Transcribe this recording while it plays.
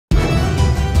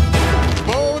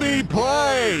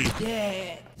way!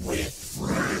 Yeah.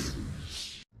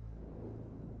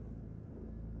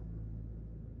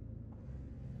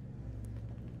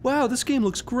 Wow, this game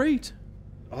looks great.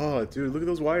 Oh, dude, look at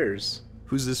those wires.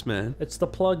 Who's this man? It's the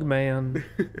plug man.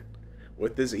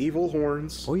 With his evil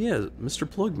horns. Oh yeah, Mr.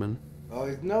 Plugman.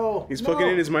 Oh, no. He's plugging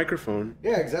in his microphone.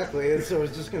 Yeah, exactly. So I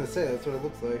was just gonna say, that's what it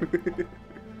looks like.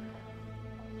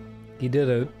 He did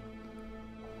it.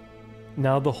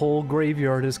 Now the whole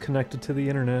graveyard is connected to the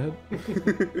internet.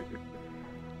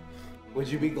 Would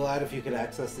you be glad if you could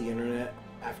access the internet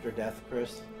after death,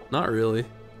 Chris? Not really.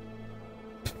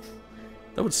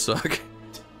 That would suck.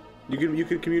 You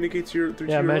could communicate to your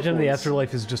Yeah, imagine the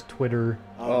afterlife is just Twitter.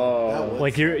 Oh,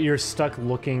 Like you're stuck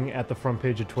looking at the front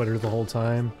page of Twitter the whole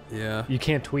time. Yeah. You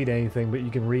can't tweet anything, but you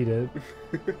can read it.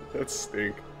 That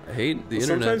stink. I hate the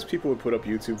internet. Sometimes people would put up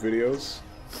YouTube videos.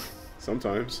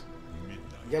 Sometimes.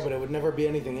 Yeah, but it would never be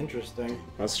anything interesting.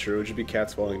 That's true. It'd just be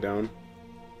cats falling down.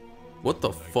 What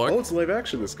the fuck? Oh, it's live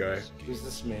action, this guy. Who's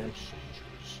this man?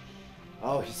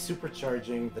 Oh, he's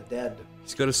supercharging the dead.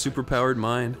 He's got a superpowered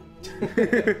mind.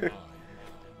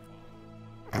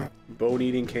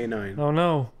 Bone-eating canine. Oh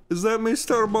no. Is that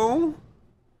Mr. Bone?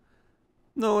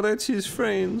 No, that's his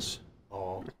friends.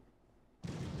 Oh.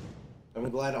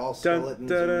 I'm glad all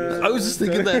skeletons are using I was just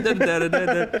thinking that.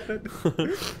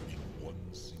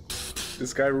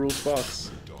 This guy rules Fox.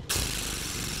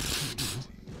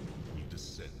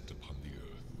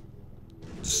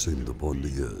 Descend upon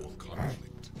the earth.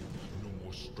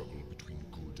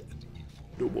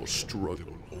 No more struggle.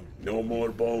 No more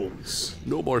bones.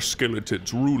 No more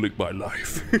skeletons ruling my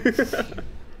life.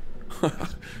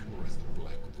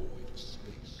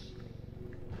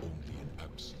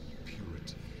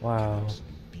 Wow.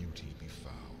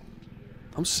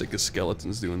 I'm sick of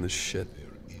skeletons doing this shit.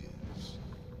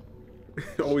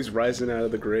 Always rising out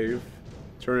of the grave.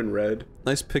 Turning red.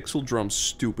 Nice pixel drum,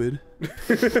 stupid.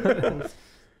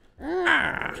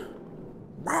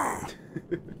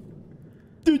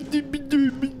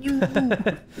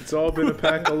 It's all been a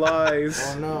pack of lies.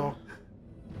 Oh no.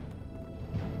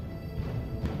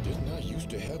 Didn't I used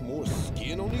to have more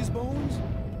skin on these bones?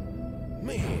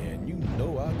 Man, you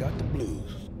know I got the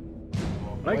blues.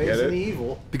 I Why get isn't it. he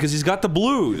evil? Because he's got the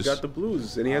blues. He's got the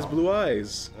blues, and he has blue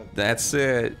eyes. That's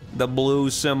it. The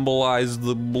blue symbolize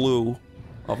the blue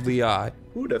of the eye.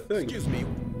 Who would have think? Excuse me,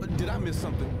 did I miss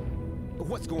something?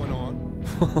 What's going on?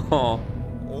 Oh,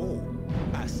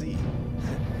 I see.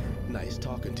 Nice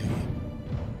talking to you.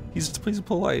 He's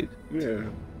polite. Yeah.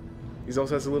 He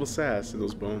also has a little sass in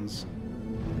those bones.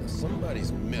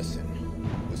 Somebody's messing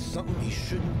with something he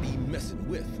shouldn't be messing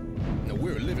with. Now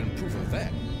we're living proof of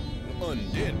that.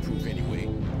 Undead proof, anyway.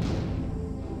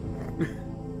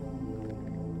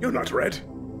 You're not red.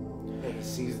 Hey, he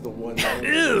sees the one.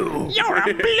 Ew! You're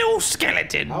a blue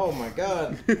skeleton! Oh my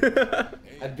god.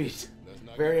 I'd be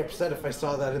very upset if I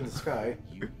saw that in the sky.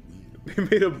 They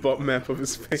made a bump map of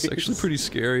his face. It's actually pretty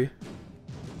scary.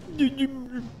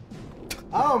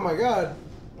 Oh my god.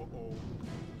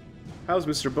 How's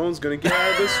Mr. Bones gonna get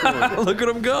out of this one? Look at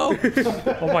him go!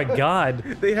 Oh my god.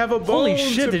 They have a bone. Holy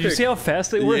shit, to did you pick. see how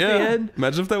fast they were at the end?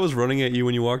 Imagine if that was running at you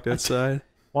when you walked outside.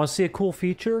 Want to see a cool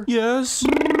feature? Yes. Oh,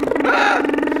 I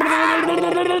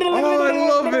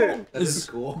love it. That is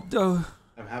cool.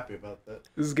 I'm happy about that.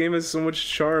 This game has so much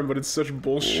charm, but it's such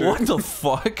bullshit. What the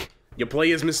fuck? You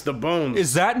play as Mr. Bones.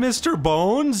 Is that Mr.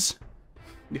 Bones?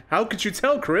 How could you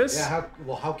tell, Chris? Yeah,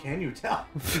 how can you tell?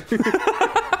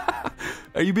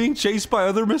 Are you being chased by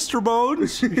other Mr.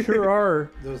 Bones? You sure are.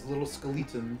 Those little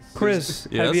skeletons. Chris,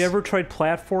 Yes? have you ever tried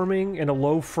platforming in a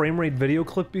low frame rate video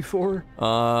clip before?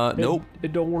 Nope.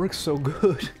 It don't work so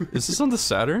good. Is this on the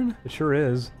Saturn? It sure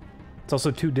is. It's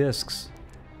also 2 discs.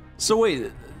 So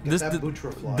wait,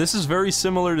 this is very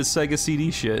similar to Sega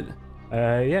CD shit.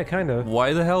 Yeah, kinda.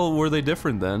 Why the hell were they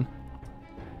different then?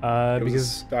 Because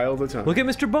style of the time. look at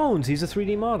Mr. Bones, he's a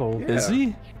 3D model. Is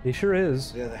he? He sure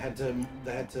is. Yeah, they had to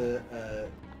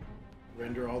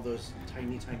render all those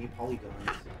tiny polygons.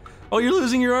 Oh, you're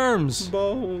losing your arms.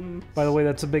 Bones. By the way,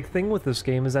 that's a big thing with this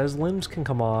game, is that his limbs can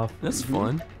come off. That's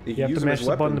fun. You You have to mash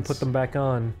the button to put them back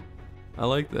on. I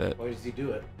like that. Why does he do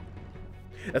it?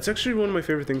 That's actually one of my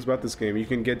favorite things about this game. You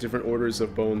can get different orders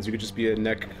of bones. You could just be a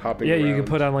neck hopping Yeah, around. you can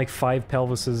put on like 5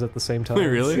 pelvises at the same time. Wait,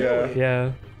 really? Yeah.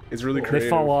 Yeah. It's really creative. They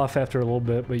fall off after a little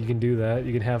bit, but you can do that.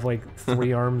 You can have like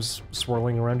 3 arms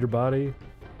swirling around your body.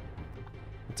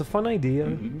 It's a fun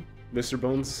idea. Mr.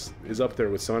 Bones is up there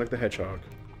with Sonic the Hedgehog.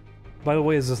 By the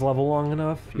way, is this level long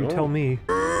enough? You No. tell me.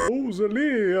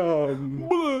 Mausoleum.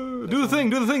 Do the thing,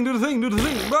 do the thing, do the thing, do the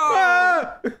thing.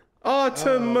 Ah!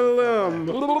 Autumnalum.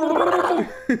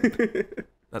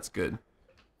 That's good.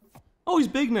 Oh, he's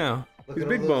big now. Look These at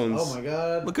big all bones. those- Oh my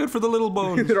god. Look out for the little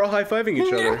bones. They're all high-fiving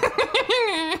each other.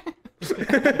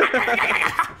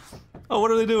 Oh,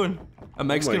 what are they doing? A Oh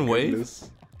Mexican my wave? goodness.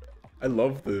 I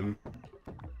love them.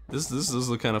 This is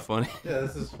kind of funny. Yeah,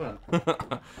 this is fun.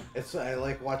 I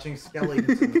like watching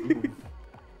skeletons move.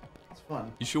 It's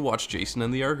fun. You should watch Jason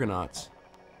and the Argonauts.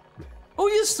 Oh,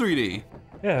 he is 3D.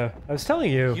 Yeah, I was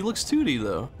telling you. He looks 2D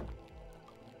though.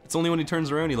 It's only when he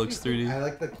turns around he looks 3D. I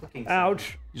like the clicking.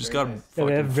 Ouch. You just Very got nice. Yeah, fucking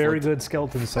they have very flipped. good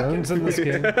skeleton sounds in this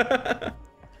game.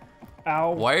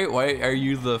 Ow. Why are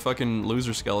you the fucking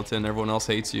loser skeleton? Everyone else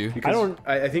hates you. Because don't-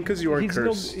 I think because you are He's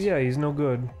cursed. no, yeah, he's no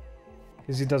good.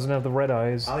 Because he doesn't have the red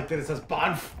eyes. I like that it says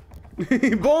Bonf.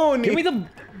 Bone. Give me the...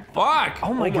 Fuck!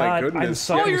 Oh my my god, I'm goodness.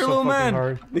 sucking Oh, you're a so little fucking man.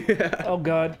 hard. Yeah. Oh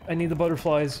god, I need the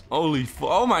butterflies. Holy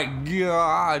oh my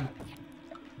god!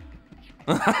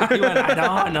 You went, I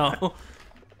don't know.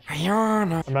 I don't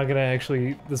know. I'm not gonna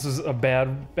actually... This is a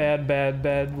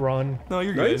bad run. No,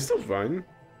 you're No, good. it's still fine.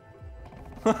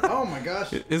 Oh my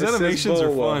gosh. His It says animations are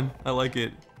boa. fun. I like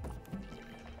it.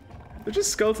 They're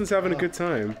just skeletons having a good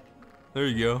time. There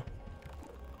you go.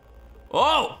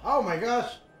 Oh! Oh my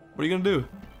gosh. What are you gonna do?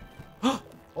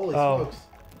 Holy Oh. smokes.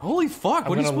 Holy fuck!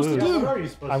 What are you gonna supposed to lose. do? What are you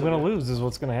supposed I'm to gonna do? lose is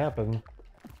what's gonna happen.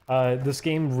 This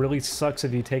game really sucks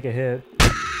if you take a hit.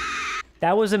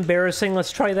 That was embarrassing,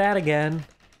 let's try that again.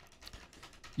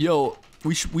 Yo,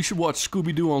 we should watch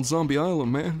Scooby Doo on Zombie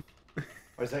Island, man.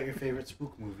 Or is that your favorite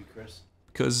spook movie, Chris?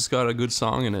 Because it's got a good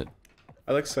song in it.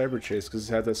 I like Cyber Chase because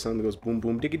it had that sound that goes boom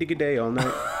boom diggy diggy day all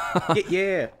night.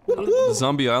 Yeah. The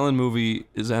Zombie Island movie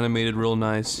is animated real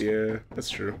nice. Yeah, that's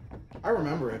true. I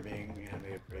remember it being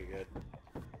animated pretty good.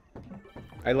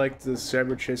 I liked the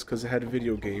Cyber Chase because it had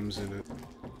video games in it.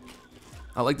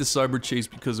 I like the Cyber Chase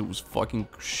because it was fucking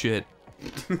shit.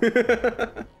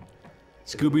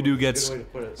 Scooby Doo gets Good way to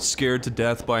put it. scared to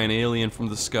death by an alien from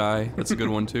the sky. That's a good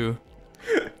one too.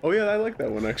 Oh yeah, I like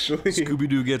that one actually. Scooby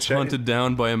Doo gets hunted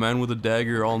down by a man with a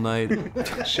dagger all night.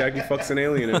 Shaggy fucks an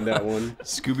alien in that one.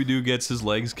 Scooby Doo gets his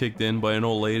legs kicked in by an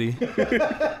old lady.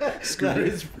 That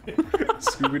is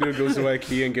Scooby Doo goes to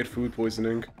IKEA and get food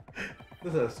poisoning.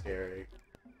 this is scary.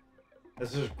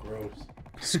 This is gross.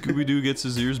 Scooby Doo gets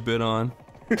his ears bit on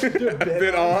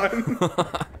Bit on.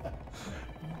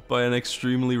 by an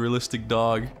extremely realistic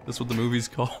dog. That's what the movie's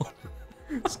called.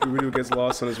 Scooby Doo gets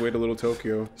lost on his way to Little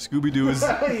Tokyo. Scooby Doo is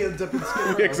He ends up in Skid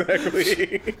Row.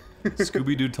 Exactly.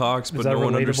 Scooby Doo talks, but that no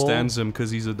one relatable? understands him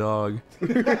because he's a dog. Oh,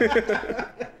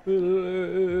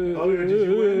 did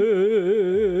you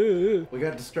win? We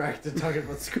got distracted talking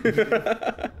about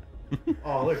Scooby.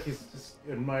 Oh, look, he's just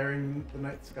admiring the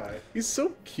night sky. He's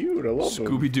so cute. I love him.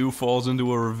 Scooby Doo falls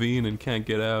into a ravine and can't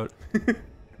get out.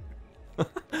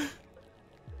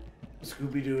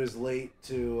 Scooby-Doo is late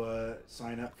to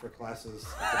sign up for classes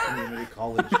at the community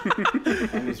college.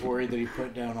 And he's worried that he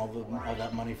put down all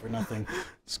that money for nothing.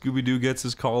 Scooby Doo gets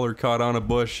his collar caught on a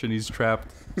bush and he's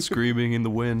trapped, screaming in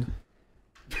the wind.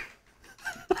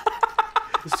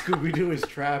 Scooby-Doo is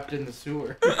trapped in the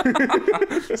sewer.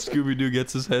 Scooby Doo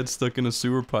gets his head stuck in a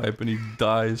sewer pipe and he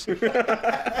dies.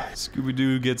 Scooby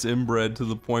Doo gets inbred to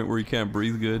the point where he can't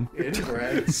breathe good.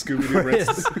 Inbred. Scooby Doo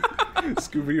rents.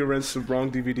 Scooby Doo rents the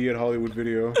wrong DVD at Hollywood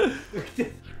Video.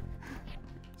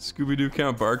 Scooby Doo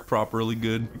can't bark properly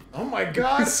good. Oh my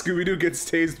god! Scooby Doo gets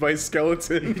tased by a He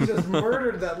skeleton. just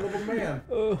murdered that little man.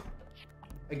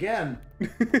 Again.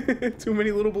 Too many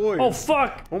little boys. Oh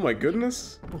fuck! Oh my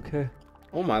goodness. Okay.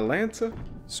 Oh my Lanta.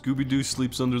 Scooby Doo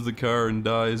sleeps under the car and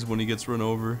dies when he gets run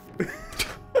over.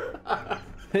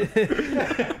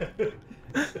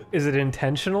 Is it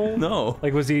intentional? No.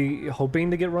 Like, was he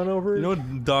hoping to get run over? You know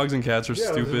what? Dogs and cats are Yeah, it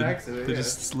was an stupid. accident, They yeah.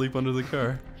 just sleep under the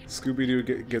car. Scooby Doo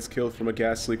gets killed from a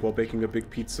gas leak while baking a big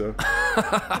pizza.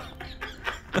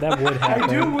 That would happen. I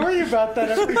do worry about that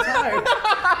every time.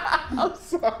 I'm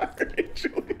sorry,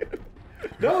 Julian.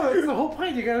 No, that's the whole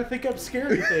point. You gotta think up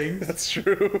scary things. That's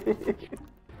true.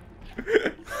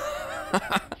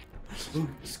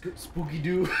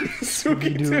 Spooky-Doo.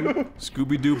 Spooky Doo.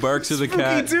 Scooby Doo barks at a Spooky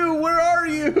cat. Doo, where are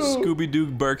you? Scooby Doo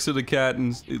barks at a cat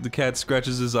and the cat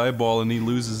scratches his eyeball and he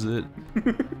loses it.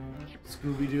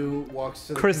 Scooby-Doo walks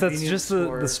to the Chris, that's convenience just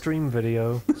store. the stream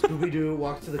video. Scooby-Doo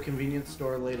walks to the convenience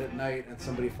store late at night and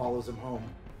somebody follows him home.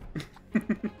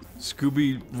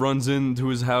 Scooby runs into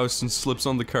his house and slips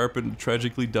on the carpet and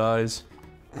tragically dies.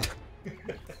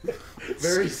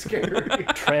 Very scary.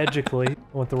 Tragically,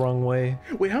 went the wrong way.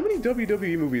 Wait, how many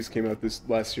WWE movies came out this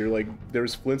last year? Like,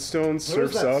 there's Flintstones, What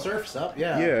was Surf's that? Up. Surf's Up,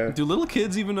 yeah. Yeah. Do little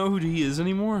kids even know who he is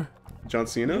anymore? John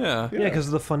Cena? Yeah. Yeah, because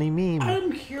of the funny meme.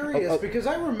 I'm curious because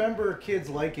I remember kids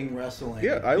liking wrestling.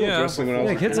 Yeah, I loved Yeah. wrestling when I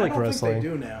was Yeah, a kids kid. like I don't wrestling. think they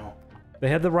do now. They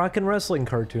had the rock and wrestling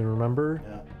cartoon, remember?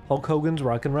 Yeah. Hulk Hogan's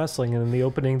Rockin' Wrestling, and in the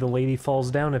opening, the lady falls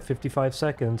down at 55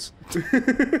 seconds.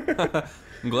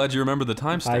 I'm glad you remember the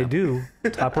timestamp. I do.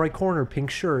 Top right corner, pink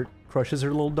shirt, crushes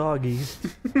her little doggy,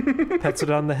 pets it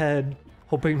on the head,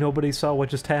 hoping nobody saw what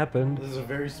just happened. This is a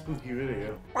very spooky video.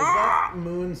 Is that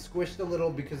moon squished a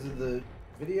little because of the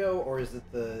video, or is it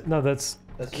the... No, that's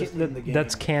just in the game?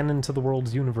 that's canon to the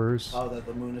world's universe. Oh, that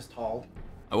the moon is tall?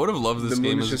 I would have loved this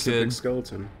game as a just a kid. big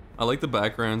skeleton. I like the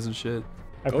backgrounds and shit.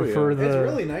 I prefer the... It's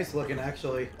really nice looking,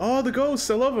 actually. Oh, the ghosts!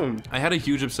 I love them. I had a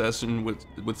huge obsession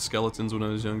with skeletons when I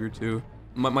was younger too.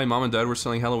 My mom and dad were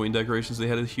selling Halloween decorations. They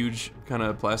had a huge kind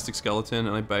of plastic skeleton,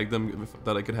 and I begged them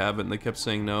that I could have it, and they kept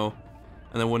saying no.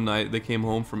 And then one night they came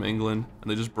home from England,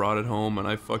 and they just brought it home, and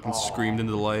I fucking screamed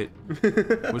into the light.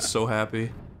 I was so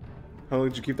happy. How long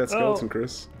did you keep that skeleton,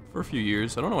 Chris? For a few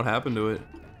years. I don't know what happened to it.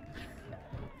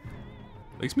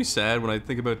 Makes me sad when I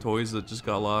think about toys that just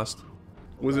got lost.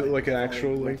 Was it like an actual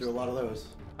I went like? through a lot of those.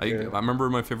 I remember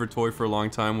my favorite toy for a long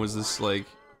time was this like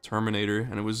Terminator,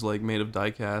 and it was like made of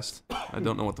die-cast. I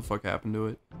don't know what the fuck happened to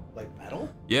it. Like metal?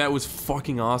 Yeah, it was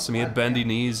fucking awesome. He had bendy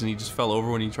knees, and he just fell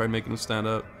over when he tried making him stand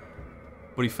up.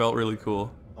 But he felt really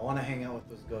cool. I want to hang out with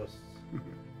those ghosts.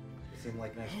 They seem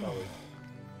like nice fellas.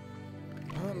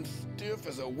 I'm stiff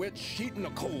as a wet sheet in a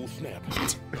cold snap.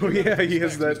 Oh yeah, he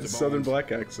has that Mr. southern Bones.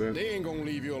 black accent. They ain't gonna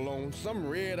leave you alone. Some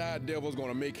red-eyed devil's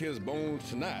gonna make his bones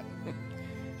tonight.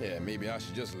 Yeah, maybe I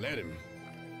should just let him.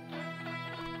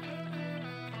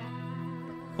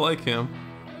 Like him.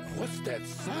 What's that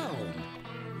sound?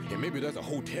 Yeah, maybe there's a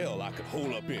hotel I could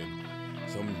hole up in.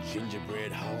 Some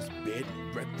gingerbread house, bed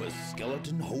and breakfast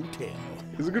skeleton hotel.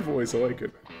 It's a good voice. I like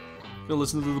it. Go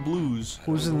listen to the blues.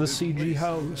 Who's in the CG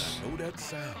house? I know that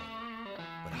sound,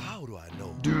 but how do I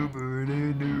know?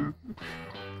 Doobity-doo.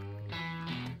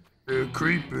 They're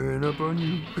creeping up on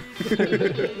you.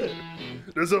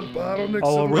 There's a bottleneck.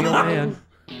 Oh, a real man.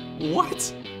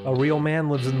 What? A real man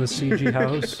lives in the CG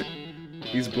house.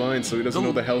 He's blind, so he doesn't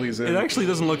know the hell he's in. It actually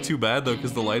doesn't look too bad though,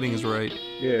 because the lighting is right.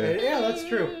 Yeah. Yeah, that's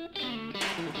true.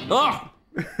 Ah!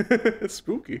 It's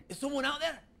spooky. Is someone out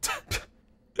there?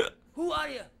 Who are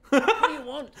you? What do you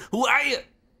want? Who are you?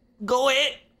 Go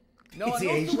ahead. No, It's I the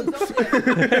know Asian. someone's out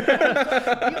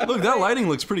there. Look, that lighting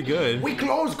looks pretty good. We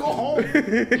close, go home!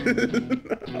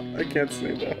 I can't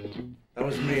say that. That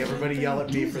was me. Everybody yell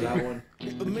at me for that one.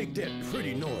 Make that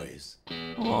pretty noise.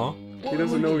 Aw, He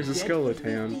doesn't know he's a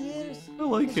skeleton. I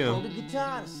like It's called him. a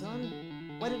guitar, son.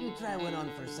 Why don't you try one on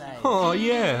for size? Oh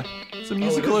yeah, it's a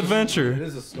musical It adventure.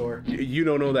 is a store. You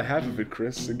don't know the half of it,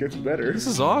 Chris. It gets better. This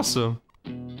is awesome.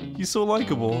 He's so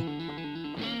likable.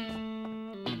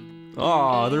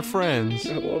 Aw, they're friends.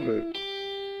 I love it.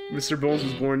 Mr. Bones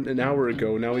was born an hour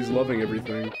ago. Now he's loving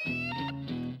everything.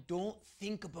 Don't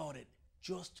think about it.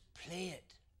 Just play it.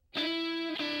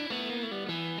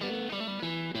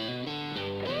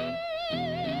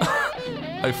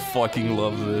 I fucking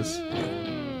love this.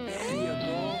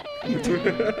 There you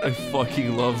go. I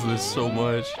fucking love this so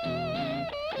much.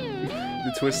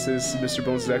 The twist is Mr.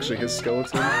 Bones is actually his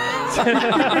skeleton.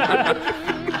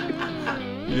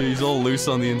 Yeah, he's all loose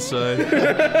on the inside.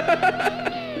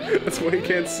 That's why he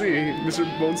can't see. Mr.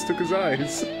 Bones took his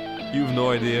eyes. You have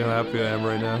no idea how happy I am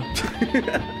right now.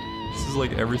 This is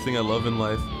like everything I love in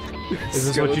life. Is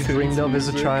this what you dreamed of as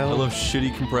a I child? love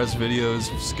shitty compressed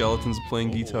videos of skeletons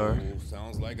playing guitar. Oh,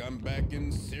 sounds like I'm back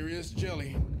in serious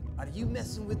jelly. Are you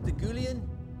messing with the Gullion?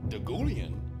 The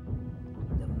Goulian.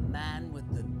 The man with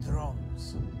the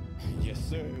drums. Yes,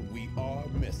 sir, we are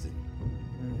messing.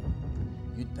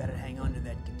 You'd better hang on to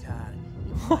that guitar.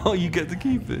 Oh, you get to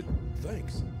keep it.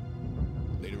 Thanks.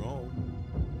 Later on.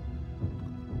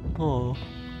 Oh.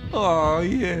 Oh,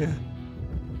 yeah.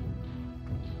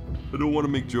 I don't want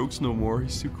to make jokes no more.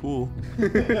 He's too cool.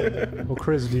 Well,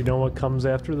 Chris, do you know what comes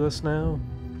after this now?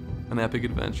 An epic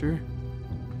adventure?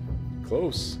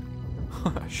 Close.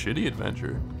 A shitty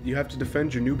adventure. You have to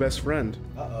defend your new best friend.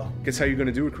 Uh-oh. Guess how you're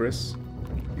gonna do it, Chris?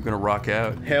 You're gonna rock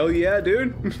out. Hell yeah,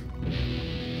 dude!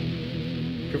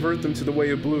 Convert them to the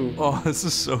way of blue. Oh, this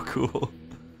is so cool.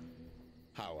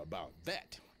 How about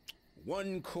that?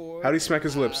 One chord. How'd he smack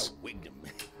his lips? I wigged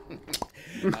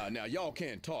him. Now y'all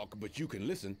can't talk, but you can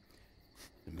listen.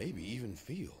 And maybe even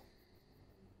feel.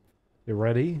 You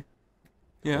ready?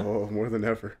 Yeah. Oh, more than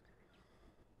ever.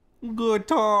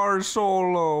 Guitar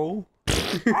solo.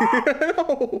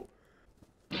 No!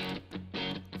 I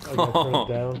gotta put it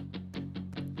down.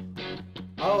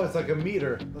 Oh, it's like a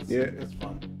meter. Yeah. That's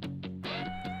fun.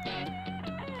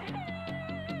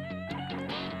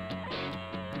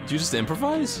 Did you just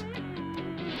improvise?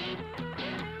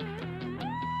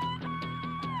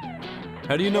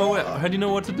 How do you know what? How do you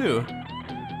know what to do?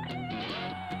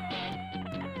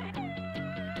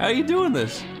 How are you doing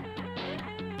this?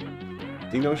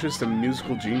 Ding Dong's just a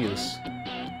musical genius.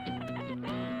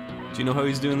 Do you know how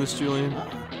he's doing this, Julian?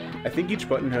 I think each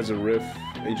button has a riff,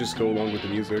 and you just go along with the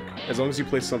music. As long as you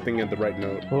play something at the right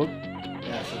note. Oh,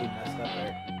 Yeah, so he messed up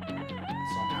right.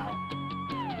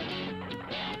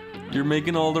 Somehow. You're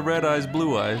making all the red eyes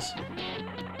blue eyes.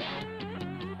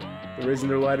 They're raising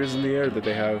their lighters in the air that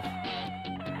they have.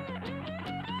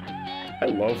 I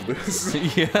love this.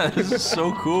 Yeah, this is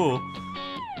so cool.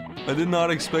 I did not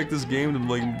expect this game to,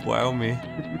 like, wow me.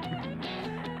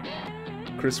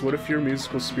 Chris, what if your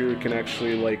musical spirit can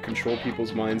actually, like, control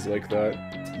people's minds like that?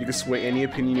 You can sway any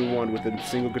opinion you want with a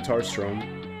single guitar strum.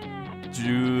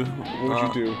 You,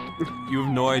 What would you do? You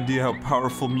have no idea how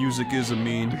powerful music is,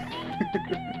 Amin.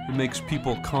 It makes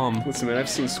people come. Listen, man, I've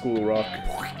seen School of Rock.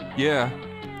 Yeah.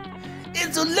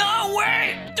 It's a long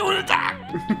way to the top.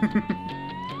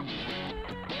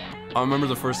 I remember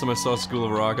the first time I saw School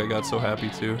of Rock, I got so happy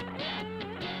too.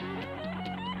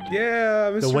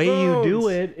 Yeah, Mr. the way Bones. you do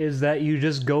it is that you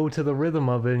just go to the rhythm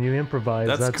of it and you improvise.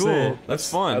 That's That's cool. it. That's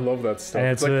fun. I love that stuff. And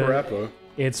It's like it's a- Parappa.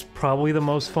 It's probably the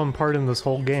most fun part in this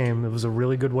whole game. It was a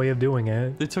really good way of doing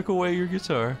it. They took away your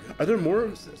guitar. Are there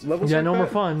more levels Yeah, like no more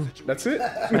that? fun. That's it?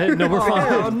 No more Oh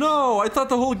fun. no! I thought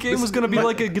the whole game was gonna be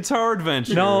like a guitar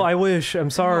adventure. No, I wish. I'm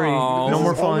sorry. Aw. No This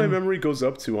more is all my fun. memory goes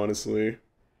up to, honestly.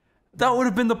 That would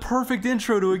have been the perfect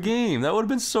intro to a game. That would have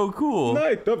been so cool.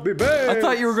 Night of the Bands! I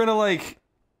thought you were gonna like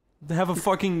have a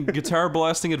fucking guitar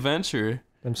blasting adventure.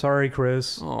 I'm sorry,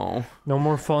 Chris. Oh No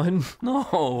more fun.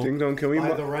 no! Ding Dong, can we...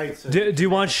 Buy the rights. Do you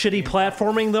want shitty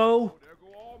platforming though?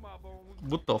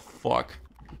 What the fuck?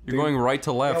 You're going right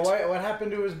to Yeah, left. what happened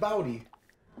to his bowdy?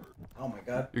 Oh my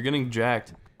god. You're getting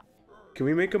jacked. Can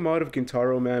we make a mod of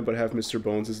Gintaro Man but have Mr.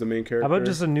 Bones as the main character? How about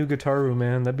just a new Guitaru,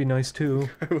 man? That'd be nice too.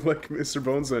 I would like Mr.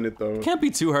 Bones on it, though. Can't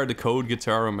be too hard to code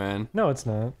Guitar Man. No, it's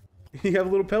not. You have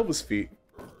little pelvis feet.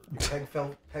 Peg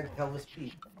pelvis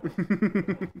feet.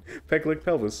 Peg like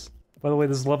pelvis. By the way,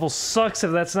 this level sucks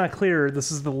if that's not clear. This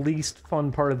is the least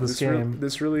fun part of this game.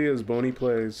 This really is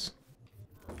Oneyplays.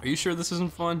 Are you sure this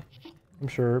isn't fun? I'm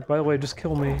sure. By the way, just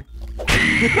kill me.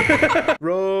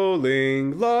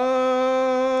 Rolling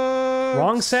Logs!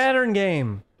 Wrong Saturn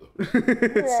game.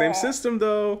 Same system,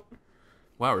 though.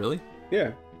 Wow, really?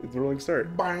 Yeah, it's a rolling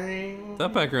start. Bang.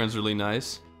 That background's really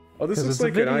nice. Oh, this 'Cause looks it's a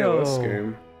like an video. iOS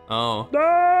game. Oh.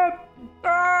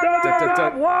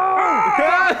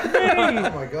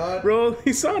 Oh my god.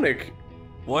 Rolling Sonic!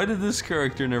 Why did this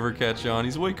character never catch on?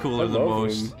 He's way cooler I than love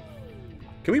most. him.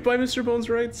 Can we buy Mr. Bones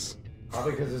rights?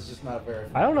 Probably because it's just not very.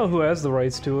 I don't know who has the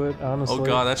rights to it, honestly. Oh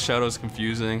god, that shadow's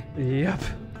confusing. Yep.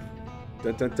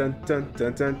 Dun, dun, dun, dun,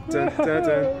 dun, dun, dun, dun,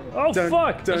 dun, Oh, dun,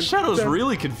 fuck! dun, That shadow's dun.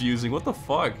 really confusing. What the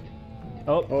fuck?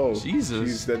 Oh, Oh,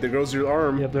 Jesus. Jeez, there goes your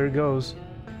arm. yep, there it goes.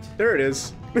 There it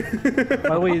is. By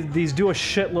the way, these do a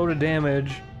shitload of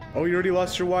damage. Oh, you already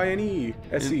lost your YNE.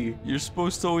 SE. You're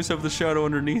supposed to always have the shadow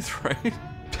underneath, right? I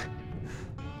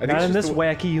think Not it's in just this the-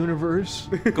 wacky universe.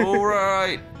 Go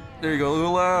right. There you go.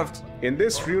 Go left. In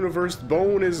this universe,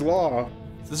 bone is law.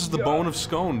 This is the bone of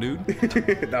scone, dude.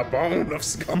 The bone of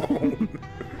scone.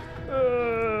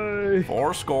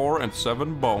 4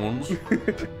 bones.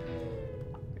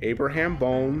 Abraham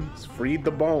Bones freed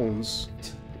the bones.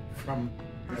 From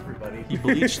everybody. He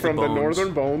bleached From the the bones.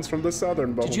 northern bones, from the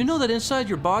southern bones. Did you know that inside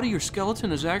your body, your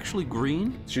skeleton is actually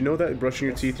green? Did you know that brushing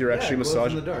your teeth, you're Yeah, actually it glows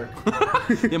massaging? in the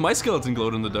dark. Yeah, my skeleton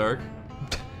glowed in the dark.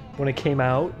 When it came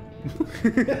out.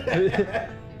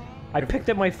 I picked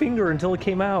at my finger until it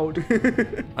came out.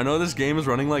 I know this game is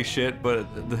running like shit,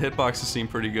 but the hitboxes seem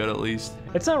pretty good at least.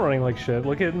 It's not running like shit.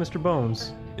 Look at Mr.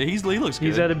 Bones. Yeah, he looks good.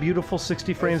 He's at a beautiful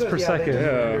 60 frames per Yeah, second. They just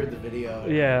Yeah. rendered the video.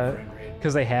 Yeah, frame rate.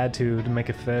 because they had to make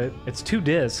it fit. It's 2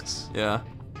 discs, Yeah.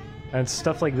 and it's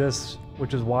stuff like this,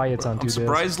 which is why it's on 2 I'm discs.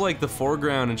 surprised like the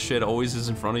foreground and shit always is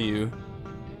in front of you.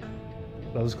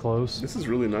 That was close. This is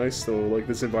really nice, though. Like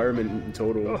this environment in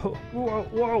total. Oh, whoa,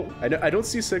 whoa. I don't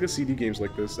see Sega CD games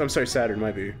like this. I'm sorry, Saturn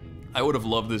might be. I would have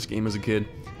loved this game as a kid.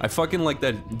 I fucking like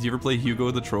that. Do you ever play Hugo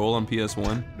the Troll on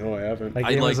PS1? No, I haven't. That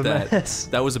I game like was a that. mess.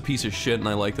 That was a piece of shit, and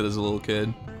I liked it as a little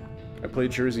kid. I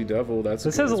played Jersey Devil. That's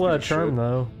This good. has a That's lot of pretty charm, shit.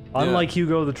 though. Unlike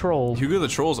Hugo the Troll. Hugo the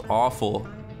Troll's awful.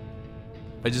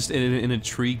 It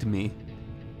intrigued me.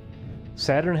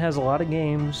 Saturn has a lot of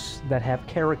games that have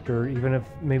character, even if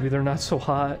maybe they're not so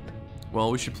hot.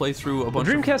 Well, we should play through a The bunch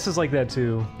of... Dreamcast is like that,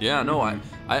 too. Yeah, no, I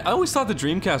always thought the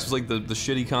Dreamcast was like the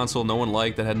shitty console no one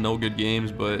liked that had no good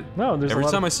games, but No, there's every a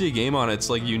lot time of, I see a game on it, it's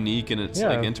like unique and it's yeah,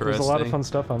 like interesting. there's a lot of fun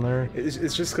stuff on there. It's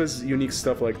just because unique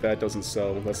stuff like that doesn't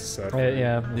sell. That's the sad.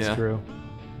 Yeah, that's Yeah. true.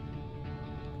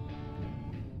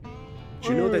 Do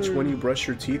you know that when you brush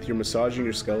your teeth, you're massaging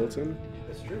your skeleton?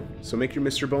 That's true. So make your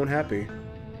Mr. Bone happy.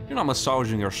 You're not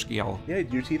massaging your skull. Yeah,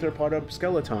 your teeth are part of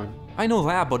skeleton. I know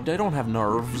that, but they don't have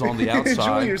nerves on the Julie,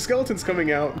 outside. your skeleton's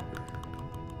coming out.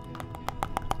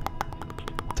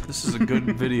 This is a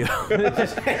good video.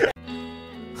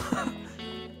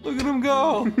 Look at him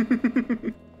go!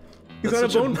 He's on a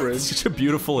bone bridge. Such a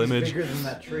beautiful image. Bigger than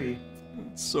that tree.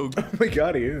 It's so Oh my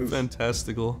god, he is.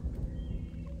 fantastical.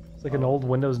 It's like an old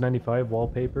Windows 95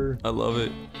 wallpaper. I love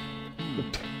it.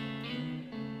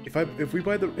 If I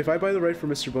buy the right for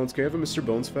Mr. Bones, can I have a Mr.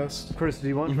 Bones fest? Chris, do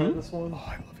you want to try this one? Oh,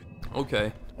 I love it.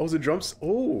 Okay. Oh, the drums.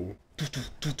 Oh.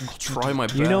 I'll try my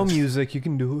best. You know music, you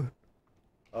can do it.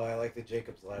 Oh, I like the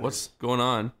Jacob's ladder. What's going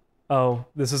on? Oh,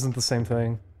 this isn't the same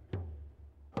thing.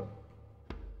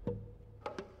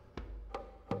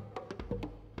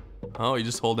 Oh, you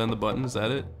just hold down the button, is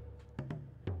that it?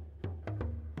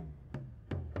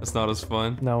 That's not as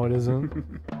fun. No, it isn't.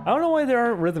 I don't know why there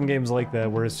aren't rhythm games like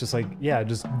that, where it's just like, yeah,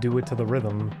 just do it to the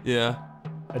rhythm. Yeah.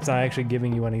 It's not actually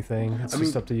giving you anything. It's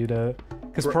just up to you to...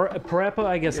 Because Parappa,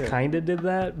 I guess, kinda did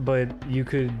that, but you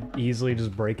could easily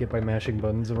just break it by mashing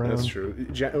buttons around. That's true.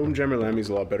 Jammer Lammy's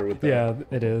a lot better with that. Yeah,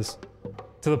 it is.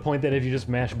 To the point that if you just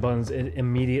mash buttons, it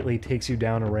immediately takes you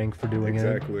down a rank for doing it.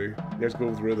 Exactly. You have to go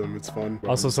with rhythm. It's fun.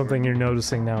 Also, something you're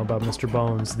noticing now about Mr.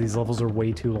 Bones, these levels are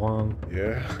way too long.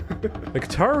 Yeah. The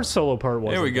guitar solo part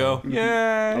wasn't. There we go.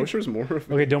 I Yay! wish there was more of it.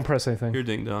 Okay, don't press anything. Here,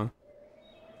 ding dong.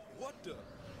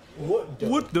 What?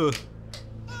 What the?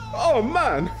 Oh,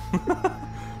 man!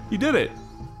 He did it!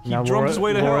 He Now drummed his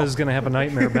way to hell. Laura's gonna have a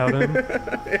nightmare about him.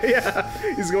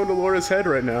 Yeah, he's going to Laura's head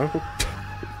right now.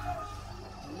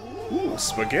 Ooh,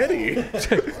 spaghetti!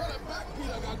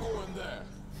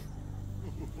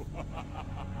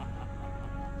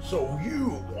 So you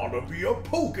want to be a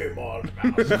Pokemon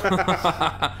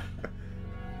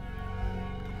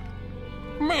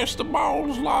Mr.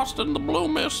 Bones lost in the blue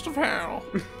mist of hell.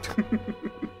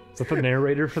 Is that the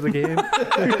narrator for the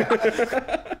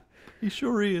game? He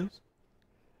sure is.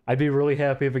 I'd be really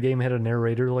happy if a game had a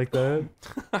narrator like that.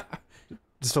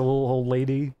 Just a little old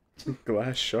lady.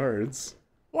 Glass shards.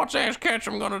 What's Ash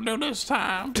Ketchum gonna do this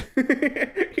time?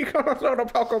 He gonna throw the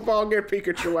Pokeball and get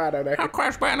Pikachu out of there. How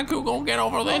Crash Bandicoot gonna get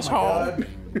over this hole?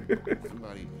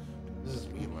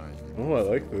 Oh, I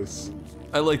like this.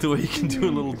 I like the way you can do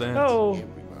a little dance. Oh!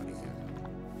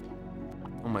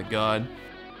 Oh my god.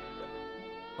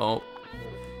 Oh.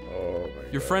 Oh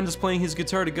my Your friend is playing his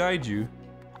guitar to guide you.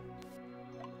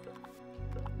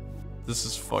 This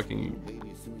is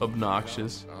fucking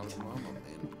obnoxious.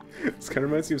 This kind of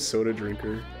reminds me of Soda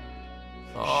Drinker.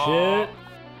 Oh, Shit.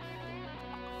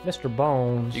 Mr.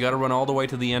 Bones. you gotta run all the way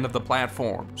to the end of the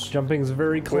platforms. Jumping's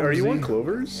very clumsy. Wait, are you on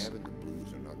Clovers?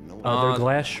 They're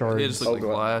glass shards. It just looks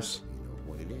like glass.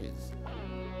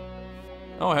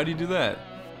 Oh, how do you do that?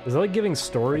 Is that like giving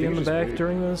story I in think the you just back wait.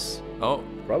 during this? Oh,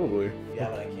 Probably. Yeah,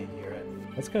 but I can't hear it.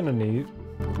 That's kind of neat.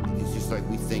 It's just like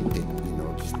we think that, you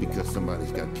know, just because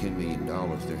somebody's got $10 million,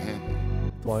 they're happy.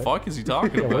 What? fuck is he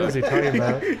talking Yeah, about? what is he talking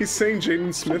about? He's saying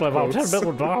Jaden Smith About quotes.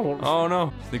 $10 billion. Oh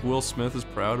no. I think Will Smith is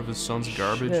proud of his son's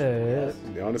garbage. Shit.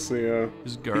 Honestly,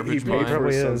 His he garbage paid for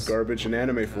Probably his son's is. garbage in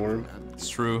anime form. It's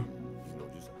true.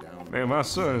 Man, my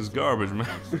son is garbage, man.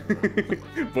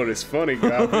 But it's funny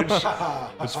garbage.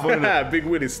 It's funny to, Big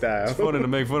witty style. it's funny to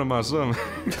make fun of my son.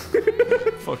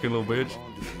 Fucking little bitch.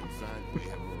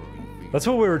 That's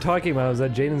what we were talking about, is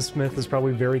that Jaden Smith is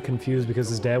probably very confused because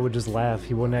his dad would just laugh.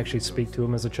 He wouldn't actually speak to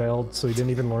him as a child, so he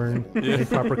didn't even learn any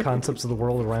proper concepts of the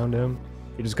world around him.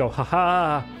 He'd just go,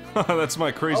 ha-ha! That's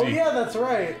my crazy. Oh yeah, that's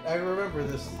right. I remember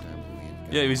this.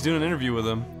 Yeah, he was doing an interview with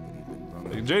him.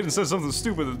 Like, Jaden said something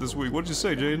stupid this week. What'd you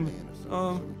say, Jaden?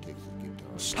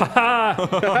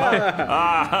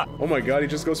 Ha-ha! Oh my god, he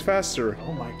just goes faster.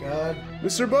 Oh my god.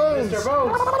 Mr. Bones! Mr.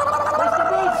 Bones! Mr.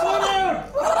 Bones, slow down!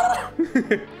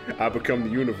 I become the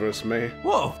universe, man.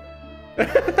 Whoa.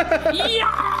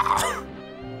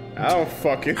 I don't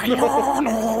fucking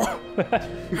know.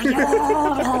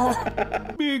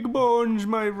 Big bones,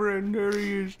 my friend. There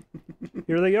he is.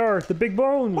 Here they are, the big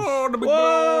bones! Oh, the big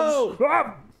Whoa!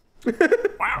 Ah! bones.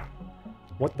 Wow.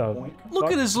 What the?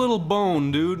 Look at his little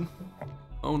bone, dude.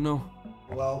 Oh no.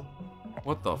 Well,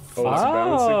 What the Oh, fuck? it's a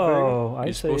balancing Oh, I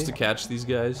You're see. supposed to catch these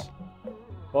guys.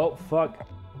 Oh, fuck.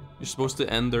 You're supposed to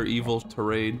end their evil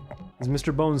tirade. Is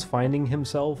Mr. Bones finding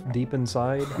himself deep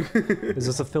inside? Is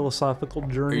this a philosophical Are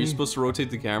journey? you supposed to rotate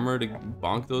the camera to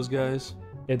bonk those guys?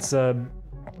 It's,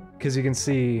 because you can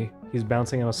see he's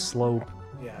bouncing on a slope,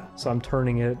 yeah. so I'm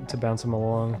turning it to bounce him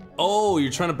along. Oh,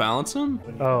 you're trying to balance him?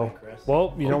 Oh,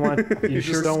 well, you thing. sure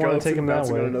Just don't want to skeleton take him that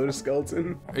bouncing on way. another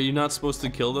skeleton. Are you not supposed to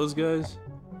kill those guys?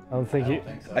 I don't think he.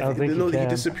 think so. I don't think no, he he can.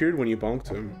 disappeared when you bonked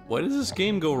him. Why does this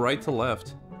game go right to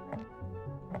left?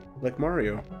 Like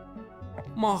Mario.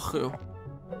 Mario.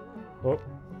 Oh,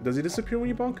 Does he disappear when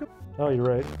you bonk him? oh, you're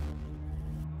right.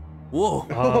 Whoa.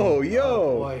 Oh,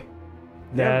 yo! Boy.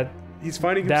 That He's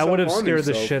finding himself that would have on scared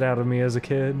the himself. shit out of me as a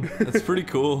kid. That's pretty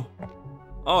cool.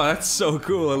 Oh, that's so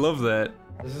cool. I love that.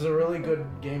 This is a really good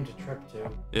game to trip to.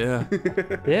 Yeah.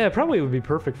 Yeah, it probably would be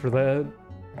perfect for that.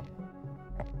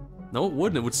 No, it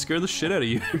wouldn't. It would scare the shit out of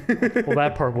you. Well,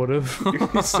 that part would have.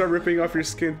 You start ripping off your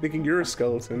skin thinking you're a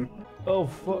skeleton. Oh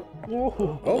fuck!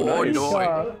 Whoa. Oh, nice.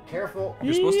 no. Careful.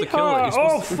 You're supposed to kill it. You're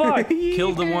Oh supposed fuck! to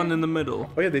kill the one in the middle.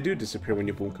 Oh yeah, they do disappear when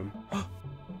you bonk them.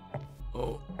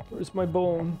 Oh. Where's my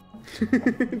bone?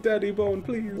 Daddy bone,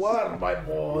 please. What, my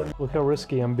boy? Look how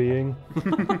risky I'm being.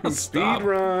 Speed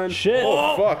run. Shit.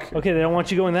 Oh, fuck. Okay, they don't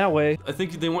want you going that way. I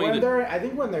think they want you When to... they're, I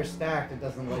think when they're stacked, it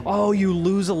doesn't like. Oh, you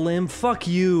lose a limb. Fuck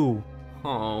you.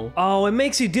 Oh. Oh, it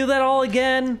makes you do that all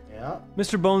again? Yeah.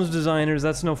 Mr. Bones designers,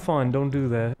 that's no fun. Don't do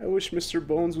that. I wish Mr.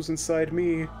 Bones was inside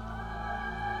me.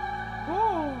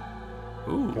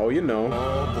 Ooh. Oh, you know.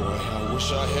 Oh boy, I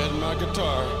wish I had my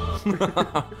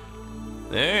guitar.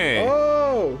 Hey.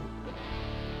 Oh!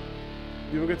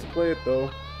 You don't get to play it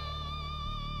though.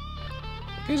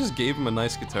 I just gave him a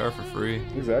nice guitar for free.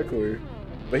 Exactly.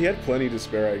 But he had plenty to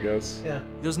spare, I guess. Yeah.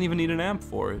 He doesn't even need an amp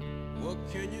for it. What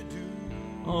can you do?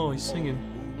 Oh, he's singing.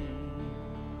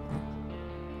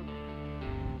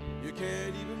 You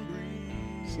can't even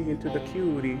breathe. Singing to the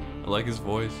cutie. I like his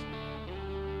voice.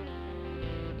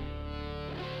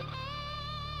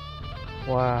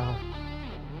 Wow.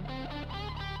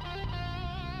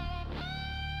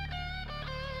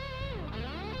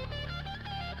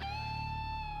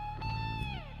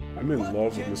 I'm in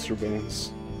love with Mr.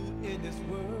 Bones.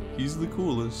 He's the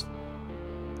coolest.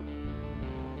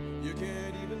 You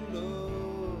can't even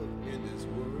love in this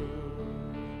world.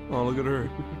 Oh, look at her.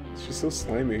 She's so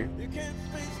slimy. You can't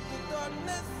face the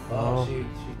darkness. Oh,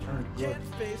 she turned good.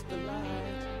 Can't face the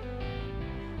light.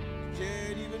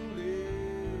 Can't even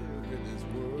live in this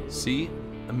world. See?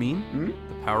 I mean,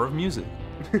 the power of music.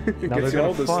 It Now gets they're you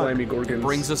all gonna the fuck. slimy It gorgons.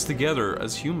 brings us together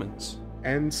as humans.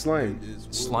 And slime.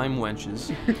 Slime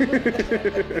wenches.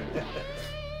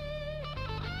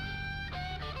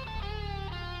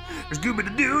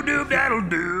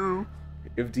 Scooby-Doo-Doo-Daddle-Doo.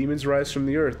 If demons rise from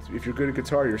the earth, if you're good at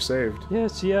guitar, you're saved.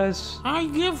 Yes, yes. I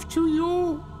give to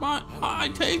you, but I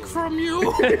take from you.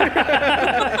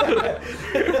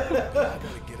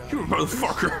 You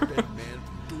motherfucker. That man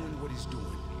from doing what he's doing.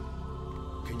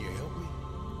 Can you help me?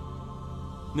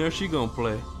 Now she gonna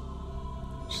play.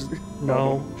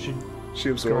 No, She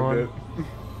absorbed it.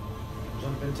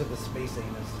 Jump into the space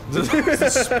anus. This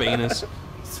is Spanus.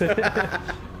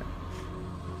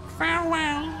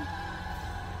 Farewell.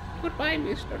 Goodbye,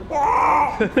 Mr.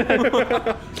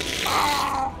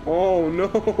 Oh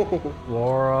no!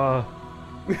 Laura.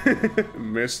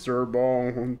 Mr.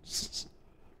 Bones.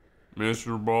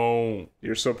 Mr. Bone.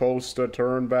 You're supposed to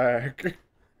turn back.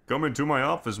 Come into my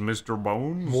office, Mr.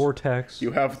 Bones. Vortex.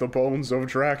 You have the bones of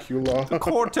Dracula.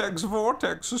 Cortex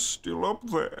Vortex is still up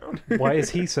there. Why is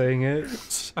he saying it?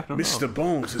 I don't know. Mr.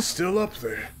 Bones is still up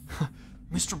there.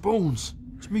 Mr. Bones.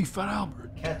 It's me, Fat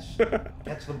Albert. Catch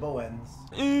the bow ends.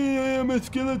 I am a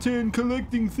skeleton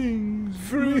collecting things.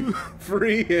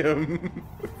 Free him.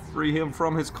 Free him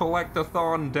from his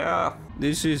collectathon death.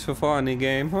 This is a funny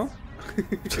game, huh?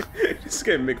 This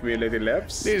game make me a little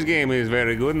laps. This game is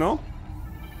very good, no?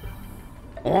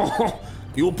 Oh,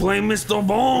 you play Mr.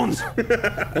 Bones!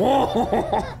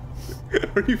 Oh.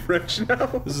 Are you French now?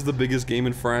 This is the biggest game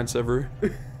in France ever.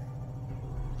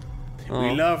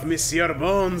 We love Monsieur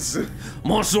Bones.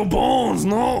 Monsieur Bones,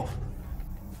 no!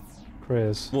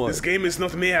 Chris. What? This game is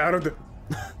not made.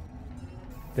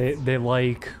 They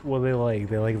like, what do they like?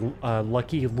 They like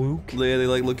Lucky Luke. Yeah, they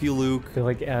like Lucky Luke. They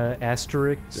like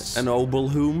Asterix. And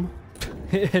Obelhoom.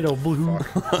 And Blue.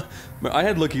 I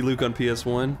had Lucky Luke on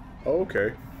PS1. Oh,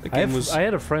 okay. That game was. I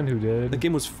had a friend who did. That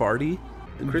game was farty.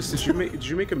 Chris, did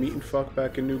you make a meet and fuck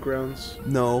back in Newgrounds?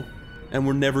 No, and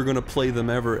we're never gonna play them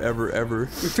ever.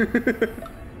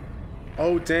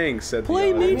 Oh dang, said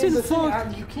Play the me audience. to the thing,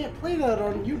 fuck. you can't play that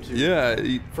on YouTube.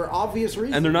 Yeah, For obvious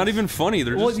reasons. and they're not even funny.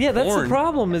 They're Well, just yeah, that's porn. the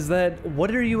problem. Is that what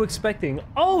are you expecting?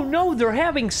 Oh no, they're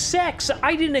having sex.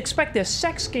 I didn't expect a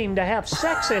sex game to have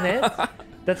sex in it.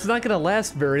 That's not gonna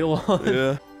last very long.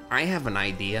 Yeah. I have an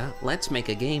idea. Let's make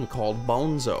a game called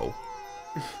Bonzo.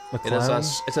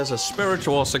 It is a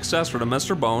spiritual successor to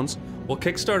Mr. Bones. We'll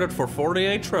kickstart it for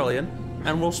 48 trillion,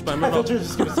 and we'll spend I it thought up. you were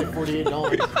just gonna say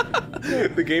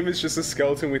 $48. The game is just a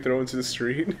skeleton we throw into the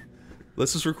street.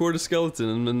 Let's just record a skeleton,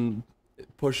 and then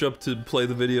push up to play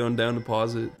the video and down to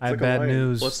pause it. I have like a bad lion.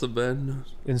 news. What's the bad news?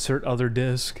 Insert other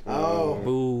disc. Oh.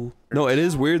 Boo. No, it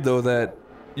is weird though that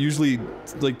usually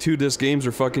like 2-disc games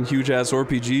are fucking huge ass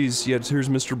RPGs. Yet here's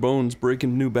Mr. Bones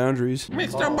breaking new boundaries.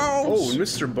 Mr. Oh, Bones!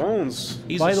 Mr. Bones.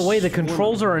 By the way, the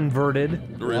controls are inverted.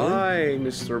 Really? Why,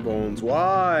 Mr. Bones?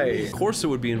 Why? Of course it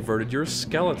would be inverted. You're a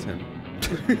skeleton.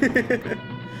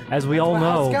 As we all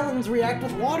How know. skeletons react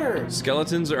with water.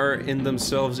 Skeletons are in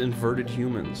themselves inverted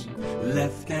humans.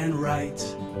 Left and right,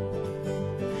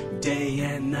 day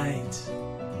and night,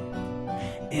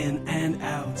 in and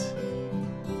out.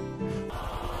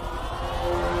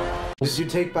 Did you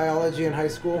take biology in high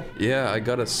school? Yeah, I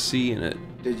got a C in it.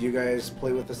 Did you guys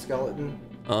play with the skeleton?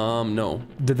 No.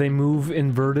 Did they move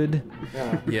inverted?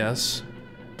 Yeah. Yes.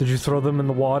 Did you throw them in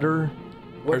the water?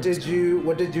 What did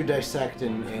you dissect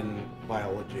in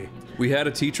biology? We had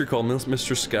a teacher called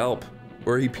Mr. Scalp,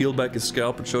 where he peeled back his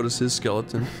scalp and showed us his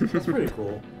skeleton. That's pretty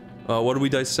cool. What did we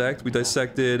dissect? We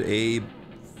dissected a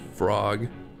frog,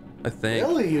 I think.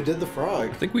 Really? You did the frog?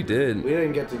 I think we did. We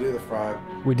didn't get to do the frog.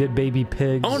 We did baby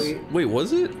pigs. Wait,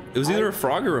 was it? It was either a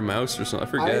frog or a mouse or something.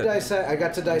 I forget. I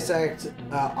got to dissect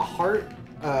a heart.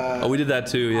 Oh, we did that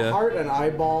too, A yeah. heart, an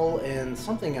eyeball, and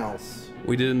something else.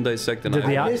 We didn't dissect an Did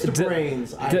the eye. eye- I missed did-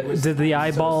 brains. Did the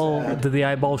eyeball? Did the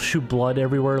eyeball shoot blood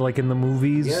everywhere, like in the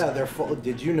movies? Yeah, they're full.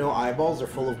 Did you know eyeballs are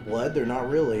full of blood? They're not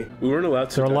really. We weren't allowed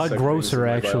to. They're a lot dissect grosser, things in my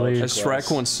actually. biology As class.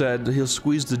 Shrek once said, he'll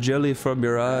squeeze the jelly from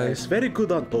your It's eyes. very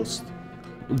good on toast.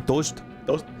 Toast.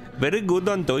 Toast. Very good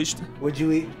on toast. Would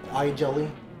you eat eye jelly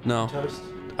No. toast?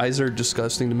 Eyes are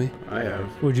disgusting to me. I have.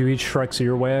 Would you eat Shrek's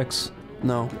earwax?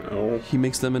 No. No. He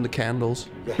makes them into candles.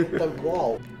 You hit the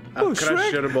wall. I'll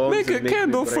crush your bones make a and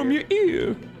candle me from brain. your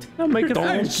ear. I'll make it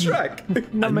I'm from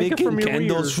Shrek. I'll make it from your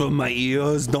ears. from my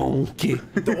ears, donkey.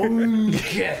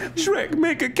 Shrek,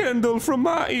 make a candle from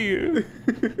my ear.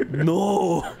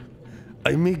 No.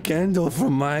 I make candle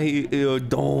from my ear,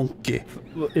 donkey.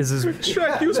 Is this?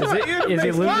 Shrek, use my ear to Is he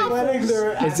make losing? Letting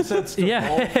their assets to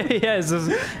Yeah, yeah.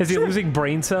 Is he losing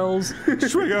brain cells?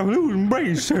 Shrek, I'm losing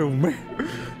brain cells, man.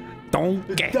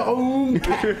 Donkey. Donkey.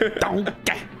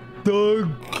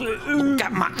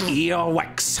 Got my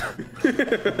earwax.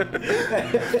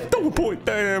 Don't point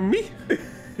that at me.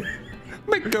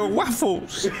 Make the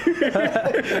waffles.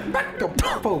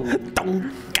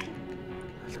 Don't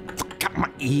got my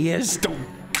ears. Don't.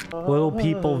 Little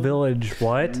People Village.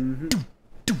 What?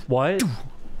 What?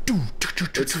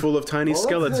 It's full of tiny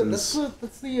skeletons.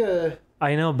 That's the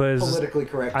I know, but is politically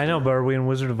correct. I know, but are we in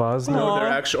Wizard of Oz now? No, they're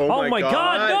actually. Oh my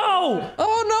God! No!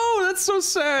 Oh no, that's so You're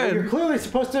sad. clearly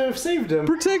supposed to have saved him.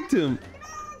 Protect him.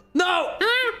 No!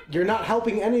 You're not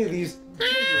helping any of these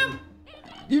children.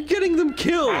 You're getting them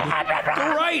killed.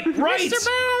 Right. Mr.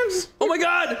 Bones. Oh my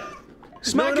God!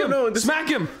 Smack No, him! no, this- Smack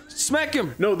him! Smack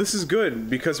him! No, this is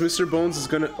good because Mr. Bones is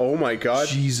gonna. Oh my God.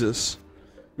 Jesus.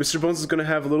 Mr. Bones is gonna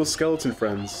have little skeleton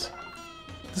friends.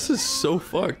 This is so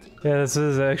fucked. Yeah, this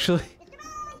is actually.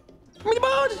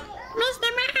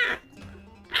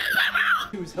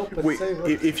 He was helping Wait, save us.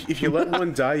 if you let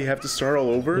one die, you have to start all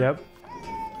over? Yep.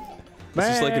 It's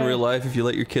just like in real life, if you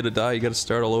let your kid die, you gotta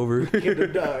start all over. Kid to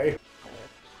die.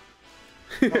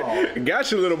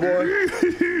 Gotcha, little boy.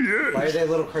 Why are they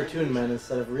little cartoon men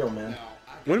instead of real men?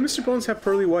 When did Mr. Bones have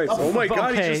pearly whites? Oh my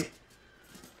God, okay. he just.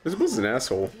 Mr. Bones is an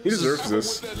asshole. He deserves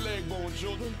this. That leg bone,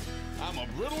 children. I'm a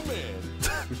brittle man.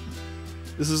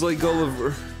 This is like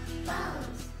Gulliver.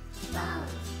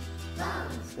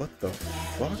 What the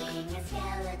fuck?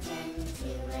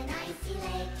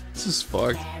 This is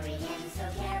fucked.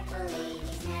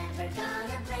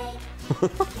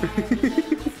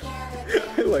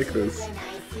 I like this.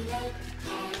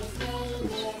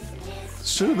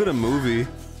 Should have been a movie.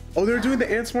 Oh, they're doing the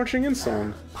Ants Marching In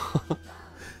song.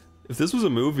 If this was a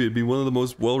movie, it'd be one of the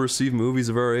most well-received movies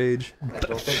of our age. I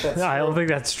don't think that's. I don't think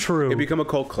that's true. It become a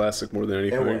cult classic more than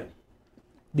It anything. went.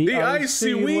 The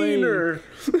icy wiener.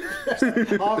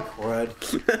 Oh,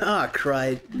 crud. Ah,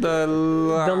 cried. The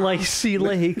Lacey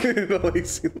Lake. The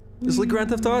lazy. It's like Grand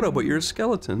Theft Auto, but you're a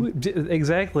skeleton.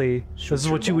 Exactly. This is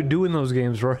what you would do in those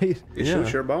games, right? You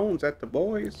shoot your bones at the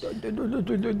boys. Do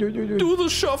the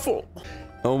shuffle.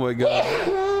 Oh my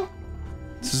God.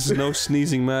 This is no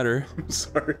sneezing matter. I'm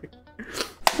sorry.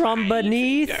 From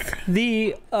beneath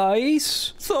the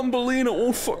ice, Thumbelina,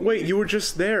 oh fuck. Wait, you were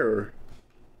just there.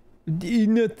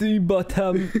 in at the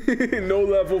bottom. No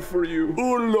level for you.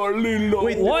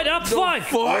 Wait, What the fuck?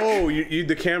 Oh,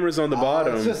 the camera's on the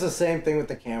bottom. It's just the same thing with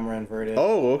the camera inverted.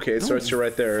 Oh, okay, it starts you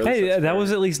right there. Hey, That's that fair.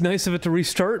 was at least nice of it to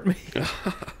restart me.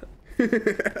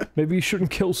 Maybe you shouldn't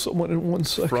kill someone in 1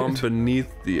 second. From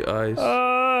beneath the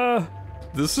ice.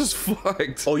 This is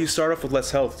fucked. Oh, you start off with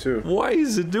less health too. Why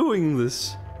is it doing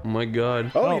this? Oh my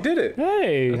god. Oh, you did it.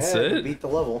 Hey! That's Yeah, you it? beat the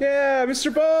level. Yeah,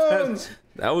 Mr. Bones.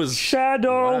 That was...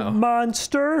 Shadow Wow.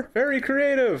 monster! Very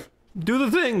creative. Do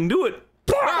the thing, do it.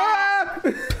 Ah!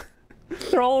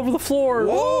 They're all over the floor.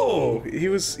 Whoa! He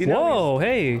was. You know, Whoa,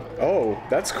 hey. oh,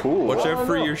 that's cool. Watch out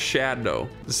for your shadow.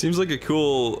 This seems like a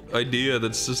cool idea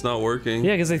that's just not working.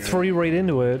 Yeah, because they throw you right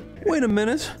into it. Wait a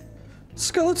minute.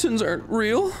 Skeletons aren't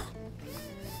real.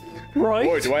 Right?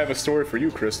 Boy, do I have a story for you,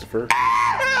 Christopher.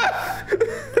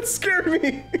 That scared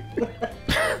me.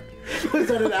 Is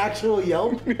that an actual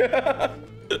yelp?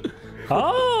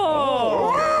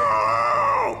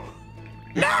 Oh!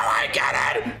 Now I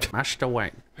get it! Master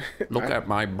Wayne, look at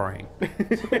my brain.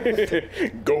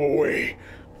 Go away.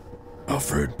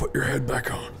 Alfred, put your head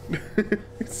back on.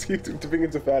 See, tipping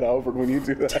into Fat Albert when you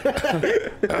do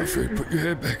that. Alfred, put your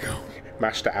head back on.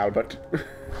 Master Albert.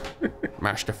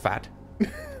 Master Fat.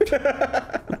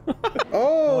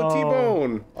 Oh,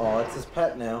 T-Bone. Oh, it's his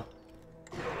pet now.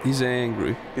 He's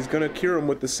angry. He's gonna cure him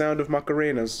with the sound of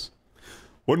Macarenas.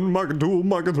 1, Maca 2,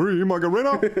 Maca 3,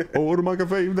 Macarena. 4, Maca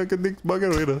 5, Maca 6,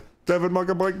 Macarena. 7,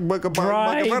 Maca 5, Maca 5,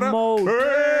 Dry Macarena. mode.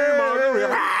 Hey,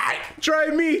 Macarena. Dry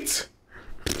meat.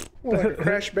 Like a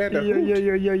Crash Bandicoot. Yeah.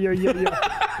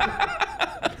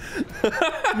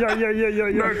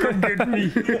 Come get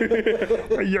me.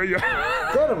 Yeah.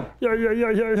 Get him! Yeah.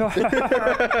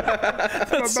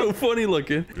 That's so funny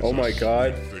looking. Oh my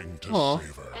god. Aw.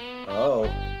 Oh.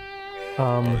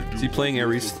 Is he playing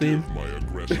Ares' theme?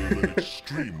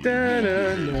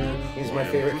 Da-na-na. He's my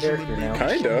favorite character now.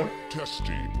 Kinda.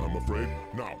 Testy, I'm afraid.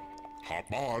 Now,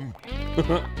 hop on.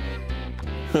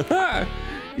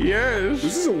 Yes.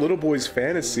 This is a little boy's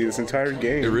fantasy, this entire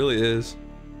game. It really is.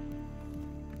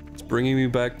 It's bringing me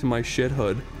back to my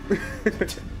shithood.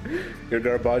 Your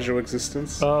Garbaggio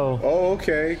existence? Oh. Oh,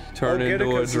 okay. Turn I'll get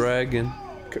into it a dragon.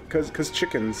 Cause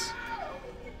chickens.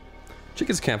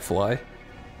 Chickens can't fly.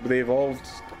 They evolved.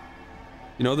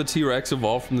 You know the T-Rex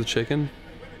evolved from the chicken?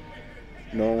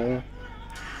 No.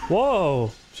 Whoa.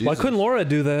 Why Jesus. couldn't Laura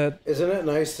do that? Isn't it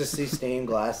nice to see stained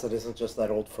glass that isn't just that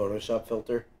old Photoshop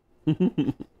filter?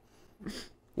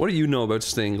 What do you know about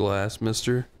stained glass,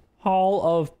 mister? Hall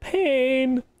of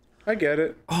Pain. I get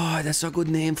it. Oh, that's a good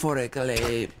name for it,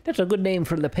 Caleb. That's a good name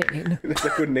for the pain. That's a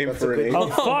good name for an good ape. name Oh,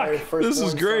 for my fuck. firstborn This is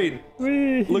son.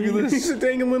 great. Look at He's this. a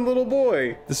dangling little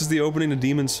boy. This is the opening to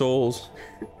Demon Souls.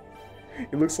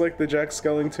 He looks like the Jack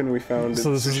Skellington we found. So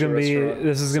at this the is sushi gonna be restaurant. a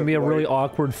Except really white.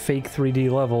 awkward fake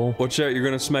 3D level. Watch out, you're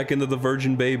gonna smack into the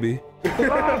virgin baby.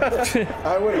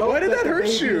 I would hope Why did that the hurt baby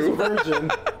is you? a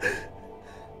virgin.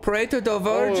 Pray to the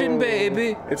Virgin Oh,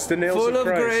 baby, It's the nails full of of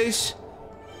Christ. grace.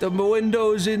 The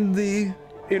windows in thee.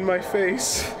 In my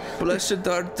face. Blessed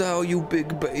art thou, you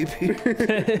big baby.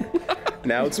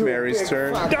 Now it's Mary's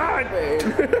turn.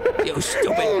 You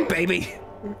stupid baby.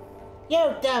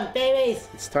 You dumb babies!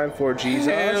 It's time for Hail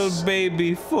Jesus.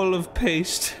 baby, full of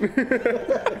paste.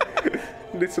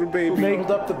 Little baby.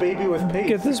 Filled up the baby with paste.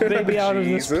 Get this baby out of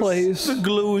this Jesus. place. The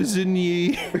glue is in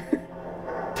ye.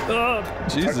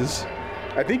 Jesus.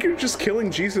 I think you're just killing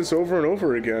Jesus over and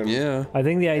over again. Yeah. I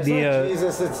think the It's not idea,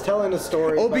 Jesus, it's telling a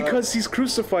story. Oh, about- because he's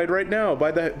crucified right now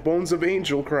by the bones of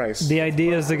angel Christ. the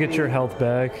idea is to get your health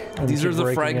back. and These keep are the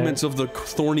breaking fragments it. of the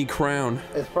thorny crown.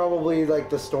 It's probably like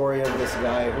the story of this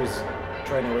guy who's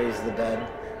trying to raise the dead.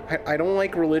 I don't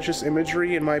like religious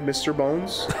imagery in my Mr.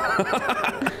 Bones.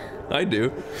 I do.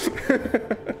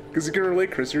 Because you can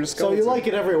relate, Chris. You're a So skeleton. you like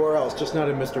it everywhere else, just not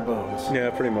in Mr. Bones.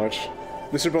 Yeah, pretty much.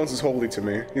 Mr. Bones is holy to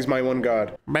me. He's my one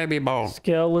god. Baby bone.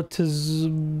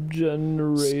 Skeletism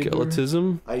generator.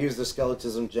 Skeletism? I use the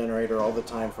skeletism generator all the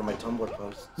time for my Tumblr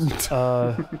posts.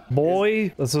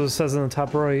 Boy, that's what it says in the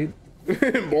top right.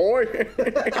 Boy!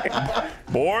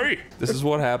 Boy! This is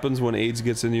what happens when AIDS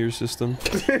gets into your system.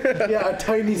 Yeah, a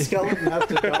tiny skeleton has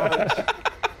to dodge.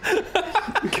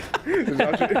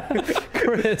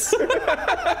 Chris.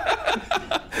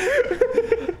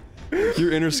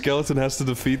 Your inner skeleton has to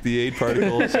defeat the AIDS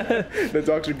particles. The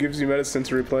doctor gives you medicine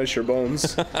to replenish your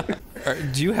bones.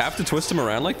 Do you have to twist him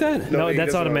around like that? No, he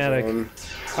that's does it on his automatic. own.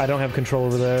 I don't have control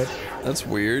over that. That's I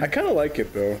weird. kind of like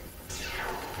it, though.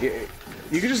 Yeah,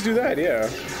 you can just do that, yeah.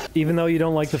 Even though you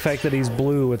don't like the fact that he's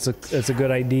blue, it's a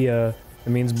good idea. It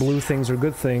means blue things are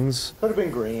good things, Could have been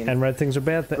green. and red things are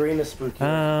bad things. Green is spooky.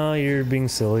 Oh, you're being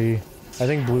silly. I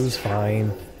think blue's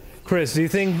fine. Chris, do you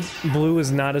think blue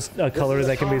is not a color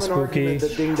that can be spooky? The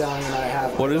Ding Dong and I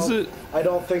have. What is it? I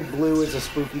don't think blue is a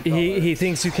spooky color. He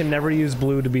thinks you can never use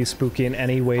blue to be spooky in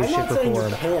any way, I'm shape, not or saying form.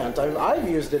 you can't. I've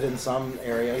used it in some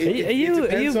areas.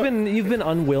 You've been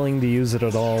unwilling to use it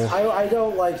at all. I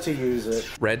don't like to use it.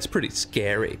 Red's pretty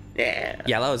scary. Yeah.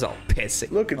 Yellow's all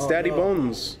pissy. Look, it's Daddy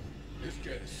Bones.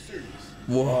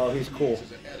 Whoa, he's cool.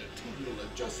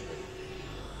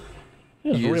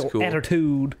 He has real cool.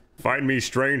 attitude. Find me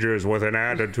strangers with an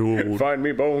attitude. Find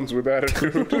me Bones with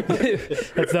attitude.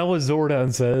 That's not what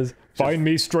Zordon says. Find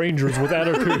me strangers with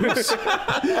attitudes.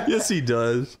 Yes, he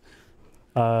does.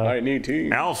 I need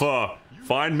tea. Alpha,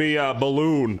 find me a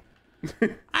balloon.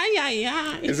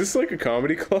 Is this like a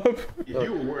comedy club? If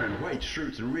you were wearing white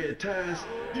shirts and red ties,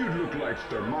 you'd look like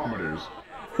thermometers.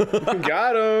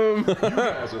 Got him. You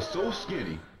guys are so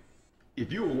skinny.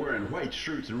 If you were wearing white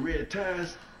shirts and red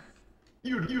ties,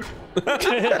 you'd That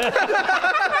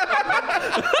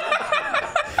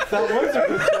was a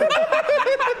good joke.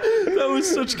 That was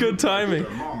such good timing.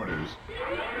 thermometers.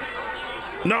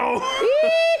 No!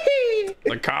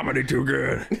 The comedy too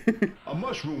good. A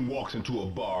mushroom walks into a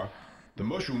bar. The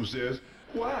mushroom says,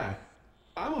 "Why?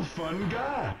 I'm a fun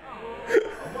guy."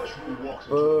 A mushroom walks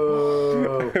into a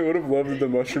bar. I would have loved if the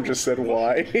mushroom just said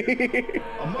why.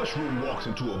 A mushroom walks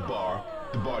into a bar.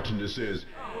 The bartender says,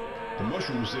 the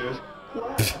mushroom says, "Why?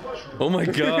 A mushroom." Oh my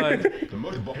god. The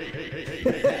mushroom, hey.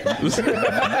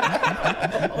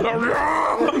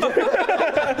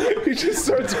 He just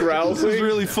starts growling. This is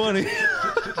really funny.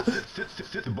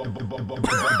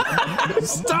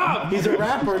 Stop! He's a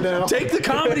rapper now. Take the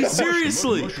comedy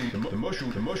seriously. The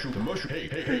mushroom,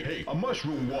 hey. A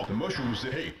mushroom walk. The mushroom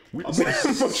said, "Hey." The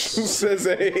mushroom says,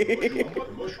 "Hey." A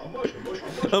mush.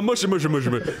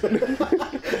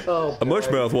 Oh, A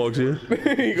mushmouth walks in.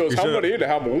 He goes, "How about it?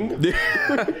 How about it?"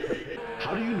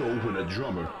 How do you know when a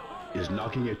drummer is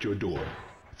knocking at your door?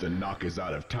 The knock is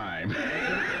out of time.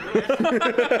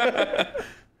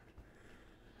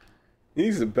 He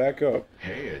needs to back up.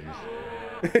 Heads.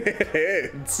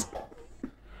 Heads.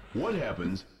 What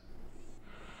happens?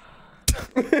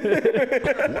 What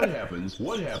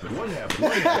happens?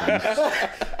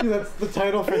 That's the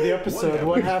title for the episode.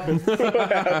 What happened?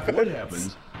 What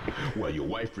happens? Well, your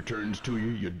wife returns to you,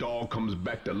 your dog comes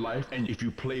back to life, and if you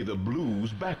play the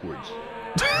blues backwards.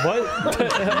 What?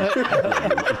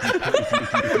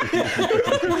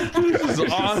 This is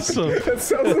awesome. That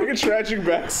sounds like a tragic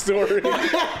backstory.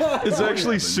 It's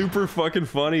actually super fucking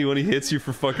funny when he hits you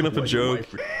for fucking up a joke.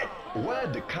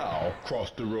 Why'd the cow cross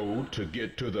the road to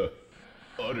get to the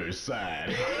other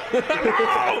side?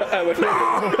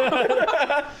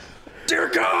 Dear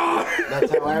God!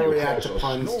 That's how I react to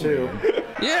puns too.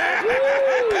 Yeah!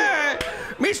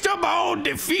 Mr. Bone,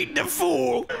 defeat the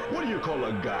fool! What do you call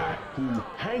a guy who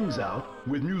hangs out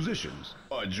with musicians?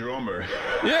 A drummer.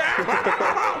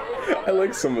 Yeah! I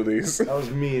like some of these. That was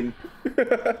mean.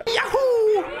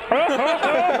 Yahoo!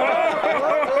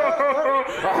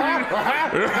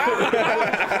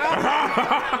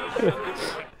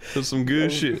 That's some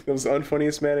good shit. That was the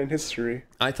unfunniest man in history.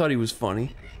 I thought he was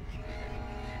funny.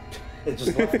 It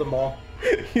just left them all.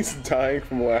 He's dying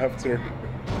from laughter.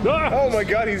 Oh my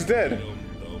god, he's dead.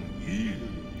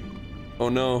 Oh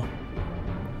no.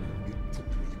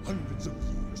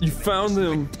 You found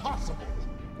him.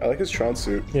 I like his Tron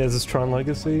suit. Yeah, is this Tron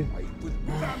Legacy?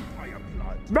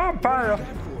 Vampire!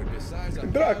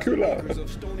 Dracula.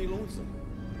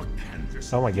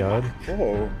 Oh my god.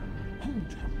 Oh.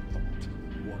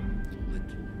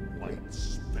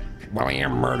 Well, your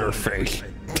murder face.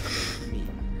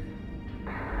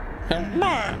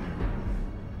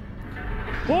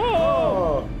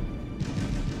 Whoa!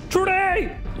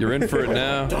 Today! You're in for it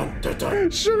now.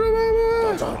 Sugar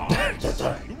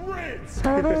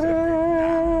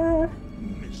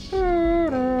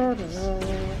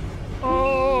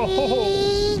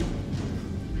Oh!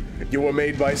 You were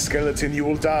made by skeleton, you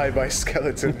will die by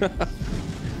skeleton.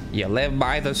 You live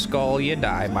by the skull, you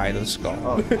die by the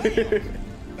skull.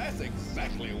 That's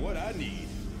exactly what I need.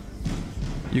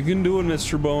 You can do it,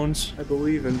 Mr. Bones. I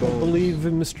believe in Bones. Believe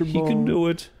in Mr. Bones. He can do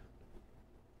it.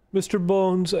 Mr.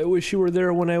 Bones, I wish you were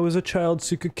there when I was a child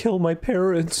so you could kill my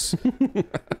parents.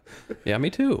 Yeah, me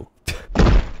too.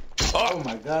 Oh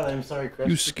my god, I'm sorry, Chris.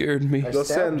 You scared me. I Los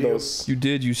stabbed you. Endos. You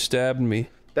did, you stabbed me.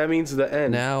 That means the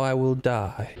end. Now I will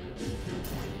die.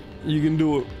 You can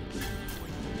do it.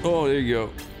 Oh, there you go.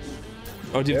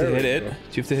 Oh, do you have to hit it? Do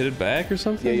you have to hit it back or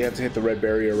something? Yeah, you have to hit the red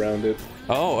barrier around it.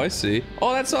 Oh, I see.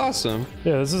 Oh, that's awesome.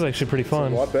 Yeah, this is actually pretty A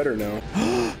fun. lot better now.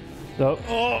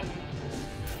 Oh.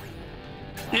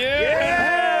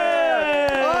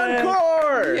 Yeah!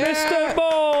 Encore! Mr.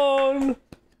 Bone!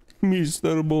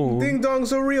 Mr. Bone. Ding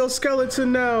Dong's a real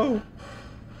skeleton now.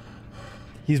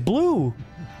 He's blue.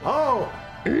 Oh!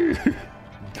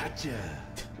 Gotcha.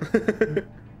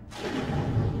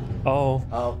 Oh.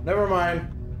 Oh, never mind.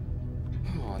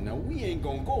 Oh, now we ain't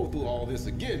gonna go through all this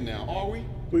again now, are we?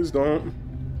 Please don't.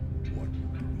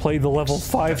 Played the level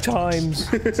 5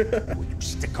 times. Will you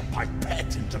stick a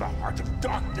pipette into the heart of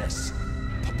darkness?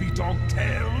 Puppy dog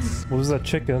tails? What was that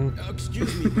chicken?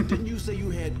 Excuse me, but didn't you say you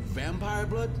had vampire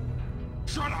blood?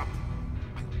 Shut up!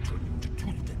 I will turn you into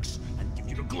toothpicks and give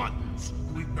you to gluttons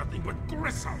who eat nothing but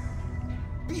gristle.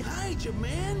 Behind you,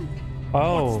 man.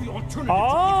 Oh. What's the alternative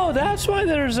Oh, that's why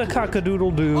there's a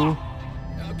cockadoodle-doo.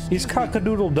 He's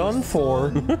cockadoodle done for.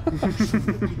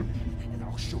 And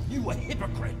I'll show you a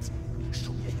hypocrite.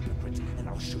 Show me a hypocrite, and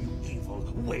I'll show you evil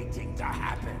waiting to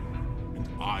happen. And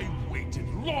I waited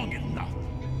long enough.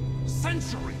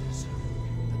 Centuries.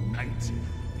 The night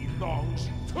belongs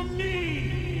to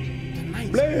me. The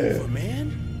night's over, man.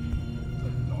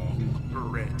 The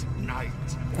long red night.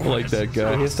 I like that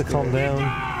guy. He has to calm down.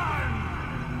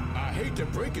 I hate to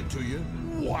break it to you.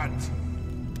 What?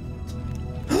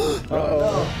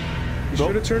 Uh-oh. He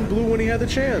should have turned blue when he had the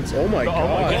chance. Oh my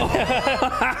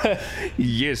god.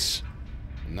 Yes.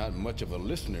 Not much of a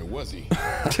listener, was he?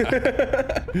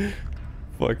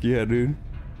 Fuck yeah, dude.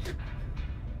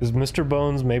 Is Mr.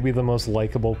 Bones maybe the most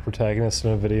likable protagonist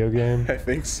in a video game? I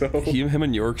think so. Him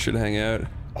and York should hang out.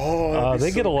 Oh,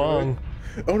 They get along.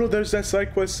 Good. Oh no, there's that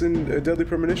side quest in Deadly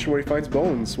Premonition where he finds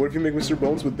Bones. What if you make Mr.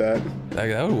 Bones with that?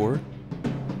 That would work.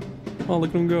 Oh,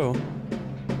 look at him go.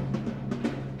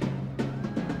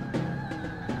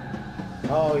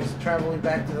 Oh, he's traveling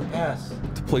back to the past.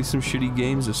 To play some shitty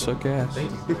games that suck ass.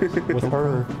 With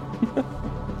her.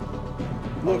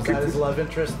 Look, that his love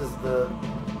interest is the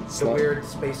weird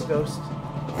space ghost.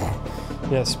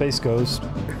 Yeah, Space Ghost.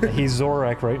 He's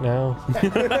Zorak right now.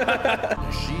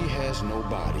 She has no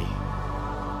body,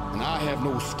 and I have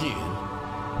no skin.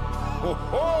 Oh,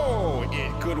 ho!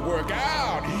 It could work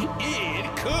out.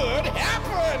 It could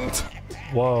happen.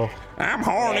 Whoa. I'm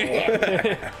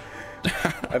horny.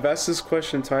 I've asked this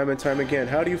question time and time again.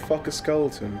 How do you fuck a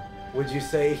skeleton? Would you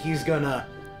say he's gonna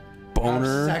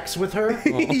Boner. have sex with her?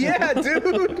 Yeah,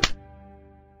 dude.